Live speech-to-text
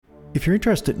If you're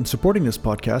interested in supporting this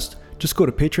podcast, just go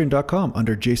to patreon.com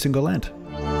under Jason Gallant.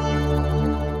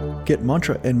 Get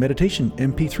mantra and meditation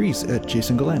MP3s at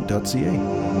jasongallant.ca.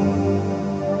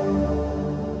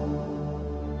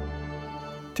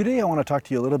 Today I want to talk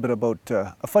to you a little bit about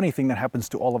a funny thing that happens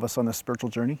to all of us on this spiritual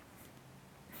journey.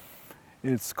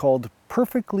 It's called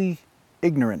perfectly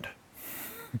ignorant.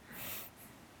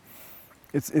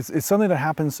 It's something that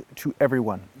happens to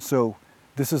everyone. So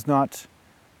this is not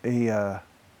a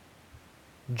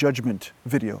judgment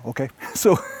video, okay?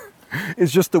 So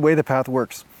it's just the way the path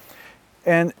works.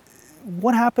 And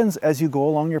what happens as you go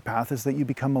along your path is that you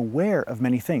become aware of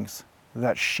many things.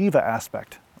 That Shiva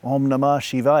aspect, Om Namah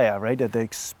Shivaya, right? The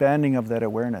expanding of that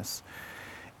awareness.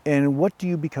 And what do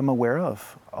you become aware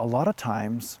of? A lot of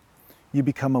times you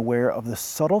become aware of the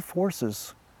subtle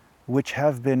forces which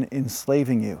have been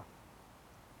enslaving you.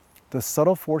 The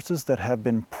subtle forces that have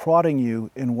been prodding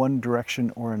you in one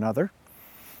direction or another.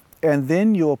 And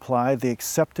then you apply the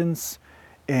acceptance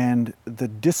and the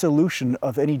dissolution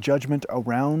of any judgment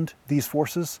around these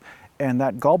forces, and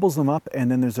that gobbles them up, and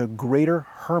then there's a greater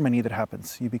harmony that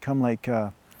happens. You become like,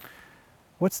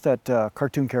 what's that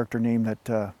cartoon character name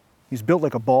that he's built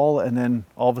like a ball, and then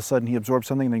all of a sudden he absorbs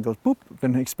something and then goes boop,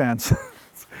 then it expands.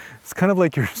 It's kind of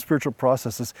like your spiritual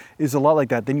process is a lot like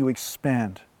that. Then you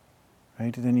expand,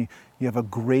 right? And then you have a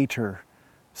greater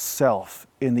self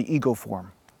in the ego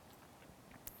form.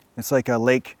 It's like a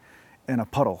lake and a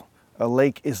puddle. A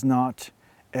lake is not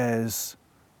as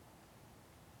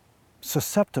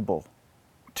susceptible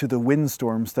to the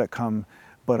windstorms that come,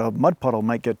 but a mud puddle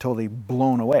might get totally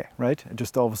blown away, right? It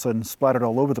just all of a sudden splattered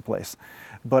all over the place.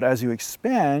 But as you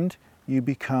expand, you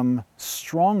become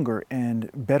stronger and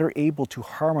better able to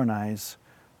harmonize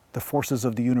the forces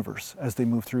of the universe as they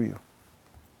move through you.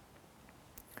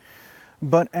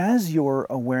 But as your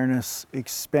awareness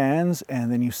expands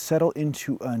and then you settle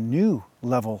into a new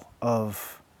level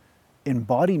of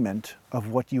embodiment of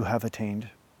what you have attained,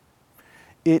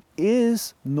 it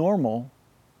is normal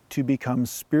to become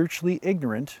spiritually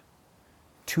ignorant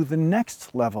to the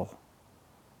next level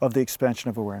of the expansion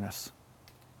of awareness.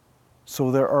 So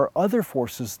there are other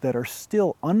forces that are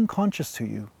still unconscious to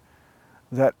you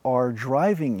that are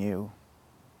driving you,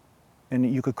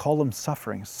 and you could call them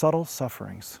sufferings, subtle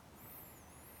sufferings.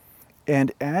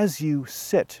 And as you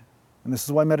sit, and this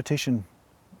is why meditation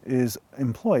is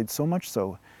employed so much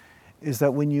so, is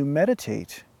that when you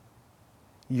meditate,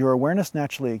 your awareness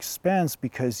naturally expands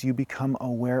because you become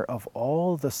aware of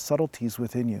all the subtleties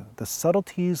within you, the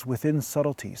subtleties within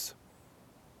subtleties.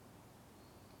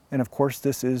 And of course,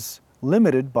 this is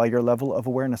limited by your level of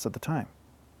awareness at the time.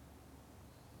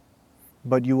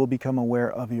 But you will become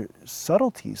aware of your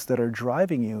subtleties that are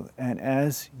driving you. And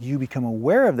as you become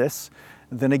aware of this,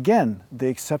 then again, the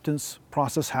acceptance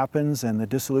process happens and the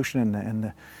dissolution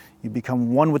and you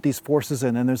become one with these forces,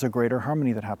 and then there's a greater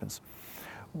harmony that happens.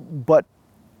 But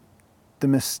the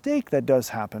mistake that does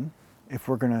happen, if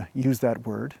we're going to use that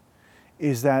word,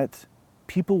 is that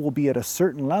people will be at a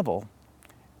certain level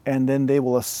and then they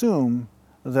will assume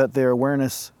that their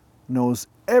awareness knows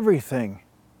everything,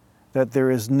 that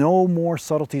there is no more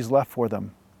subtleties left for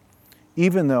them,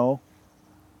 even though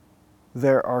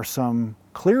there are some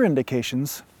clear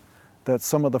indications that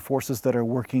some of the forces that are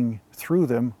working through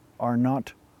them are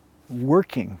not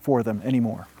working for them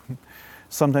anymore.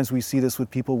 Sometimes we see this with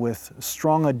people with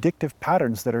strong addictive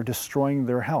patterns that are destroying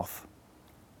their health.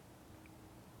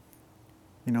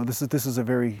 You know, this is a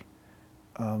very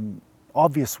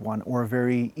obvious one, or a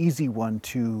very easy one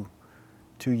to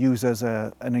use as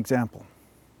an example.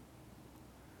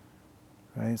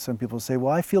 Right? Some people say,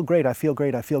 well, I feel great, I feel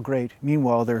great, I feel great.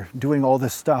 Meanwhile, they're doing all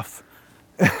this stuff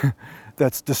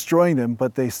that's destroying them,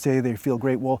 but they say they feel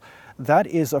great. Well, that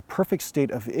is a perfect state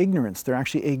of ignorance. They're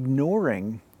actually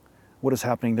ignoring what is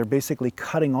happening. They're basically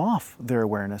cutting off their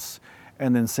awareness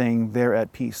and then saying they're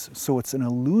at peace. So it's an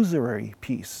illusory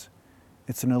peace.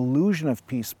 It's an illusion of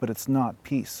peace, but it's not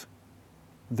peace.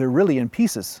 They're really in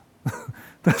pieces.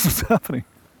 That's what's happening.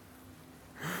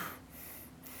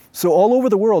 So all over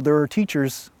the world, there are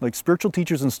teachers, like spiritual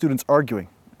teachers and students, arguing.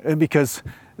 And because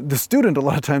the student a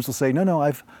lot of times will say, no,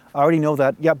 I already know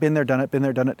that. Yeah, been there, done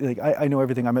it. Like, I know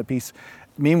everything, I'm at peace.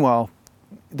 Meanwhile,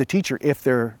 the teacher, if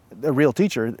they're a real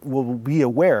teacher, will be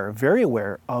aware, very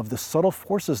aware of the subtle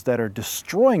forces that are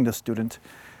destroying the student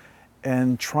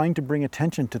and trying to bring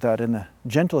attention to that in the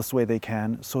gentlest way they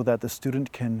can, so that the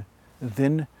student can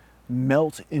then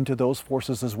melt into those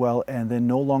forces as well, and then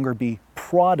no longer be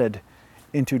prodded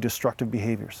into destructive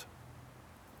behaviors.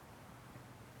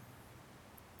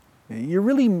 You're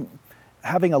really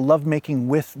having a lovemaking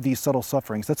with these subtle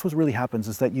sufferings. That's what really happens,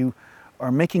 is that you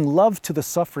are making love to the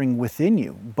suffering within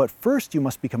you, but first you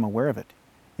must become aware of it.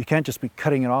 You can't just be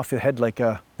cutting it off your head like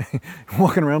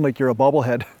walking around like you're a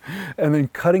bobblehead and then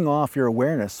cutting off your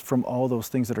awareness from all those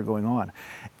things that are going on.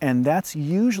 And that's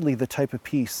usually the type of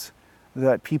peace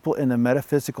that people in the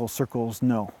metaphysical circles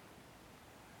know.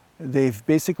 They've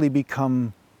basically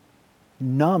become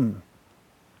numb.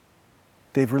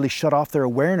 They've really shut off their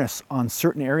awareness on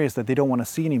certain areas that they don't want to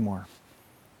see anymore.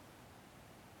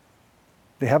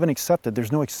 They haven't accepted.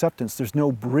 There's no acceptance. There's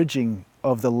no bridging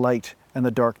of the light and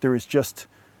the dark. There is just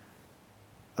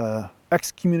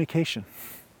excommunication.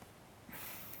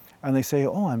 And they say,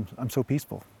 oh, I'm so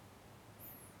peaceful.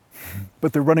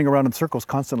 But they're running around in circles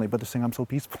constantly, but they're saying, I'm so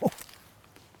peaceful.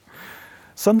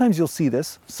 Sometimes you'll see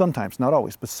this, sometimes, not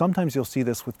always, but sometimes you'll see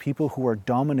this with people who are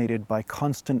dominated by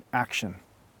constant action.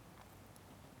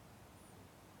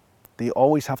 They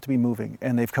always have to be moving,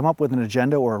 and they've come up with an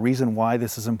agenda or a reason why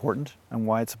this is important and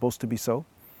why it's supposed to be so.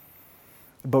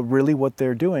 But really what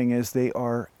they're doing is they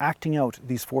are acting out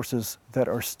these forces that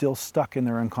are still stuck in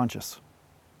their unconscious.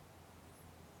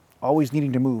 Always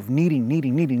needing to move,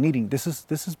 needing. This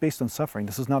is based on suffering.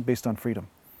 This is not based on freedom.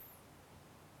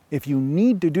 If you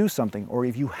need to do something, or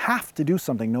if you have to do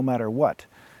something no matter what,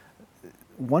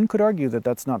 one could argue that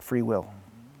that's not free will.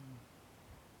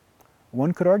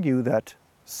 One could argue that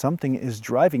something is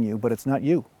driving you, but it's not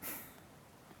you.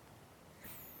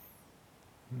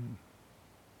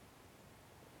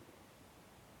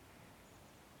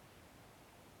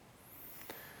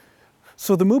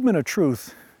 So the movement of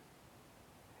truth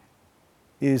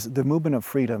is the movement of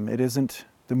freedom. It isn't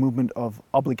the movement of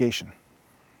obligation.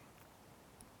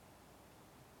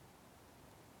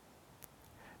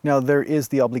 Now, there is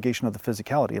the obligation of the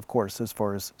physicality, of course, as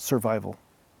far as survival.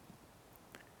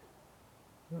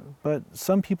 But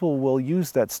some people will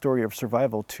use that story of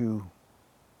survival to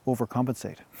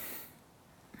overcompensate.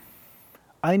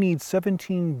 I need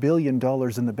 $17 billion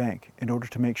in the bank in order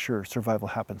to make sure survival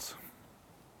happens.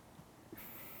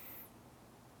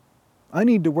 I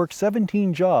need to work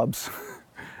 17 jobs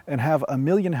and have 1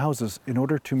 million houses in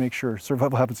order to make sure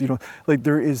survival happens. You know, like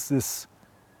there is this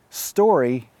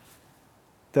story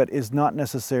that is not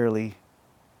necessarily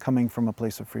coming from a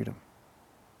place of freedom.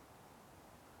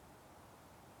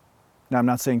 Now, I'm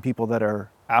not saying people that are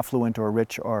affluent or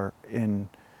rich are in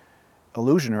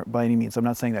illusion or by any means. I'm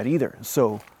not saying that either.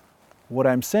 So what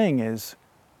I'm saying is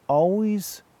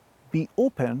always be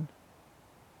open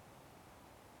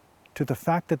to the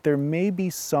fact that there may be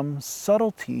some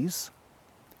subtleties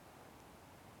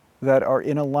that are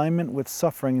in alignment with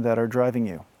suffering that are driving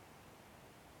you.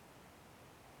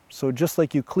 So just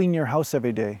like you clean your house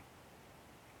every day,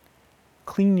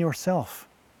 clean yourself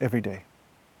every day.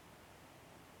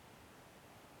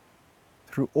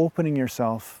 Through opening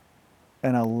yourself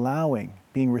and allowing,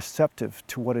 being receptive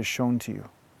to what is shown to you.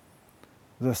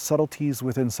 The subtleties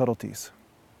within subtleties.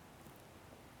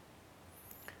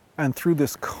 And through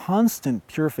this constant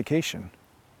purification,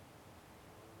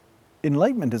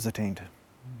 enlightenment is attained.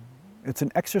 It's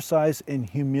an exercise in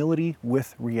humility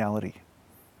with reality.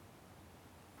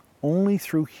 Only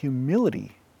through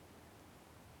humility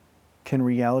can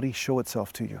reality show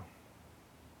itself to you.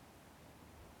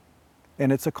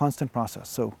 And it's a constant process.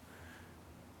 So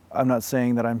I'm not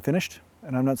saying that I'm finished,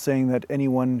 and I'm not saying that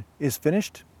anyone is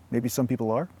finished. Maybe some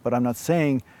people are, but I'm not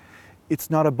saying it's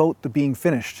not about the being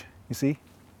finished, you see?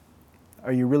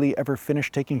 Are you really ever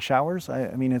finished taking showers?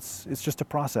 I mean, it's just a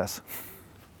process.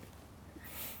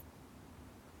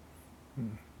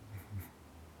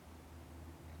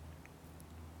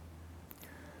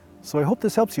 So I hope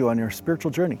this helps you on your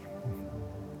spiritual journey.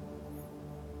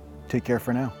 Take care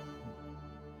for now.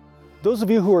 Those of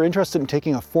you who are interested in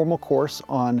taking a formal course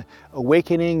on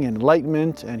awakening,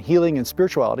 enlightenment, and healing and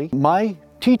spirituality, my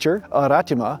teacher,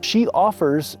 Aratima, she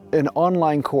offers an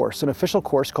online course, an official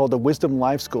course called the Wisdom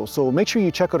Live School. So make sure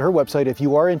you check out her website if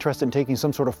you are interested in taking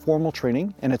some sort of formal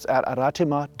training, and it's at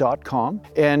aratima.com.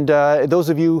 And those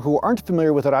of you who aren't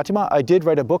familiar with Aratima, I did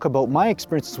write a book about my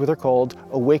experiences with her called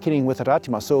Awakening with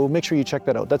Aratima. So make sure you check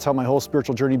that out. That's how my whole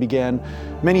spiritual journey began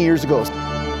many years ago.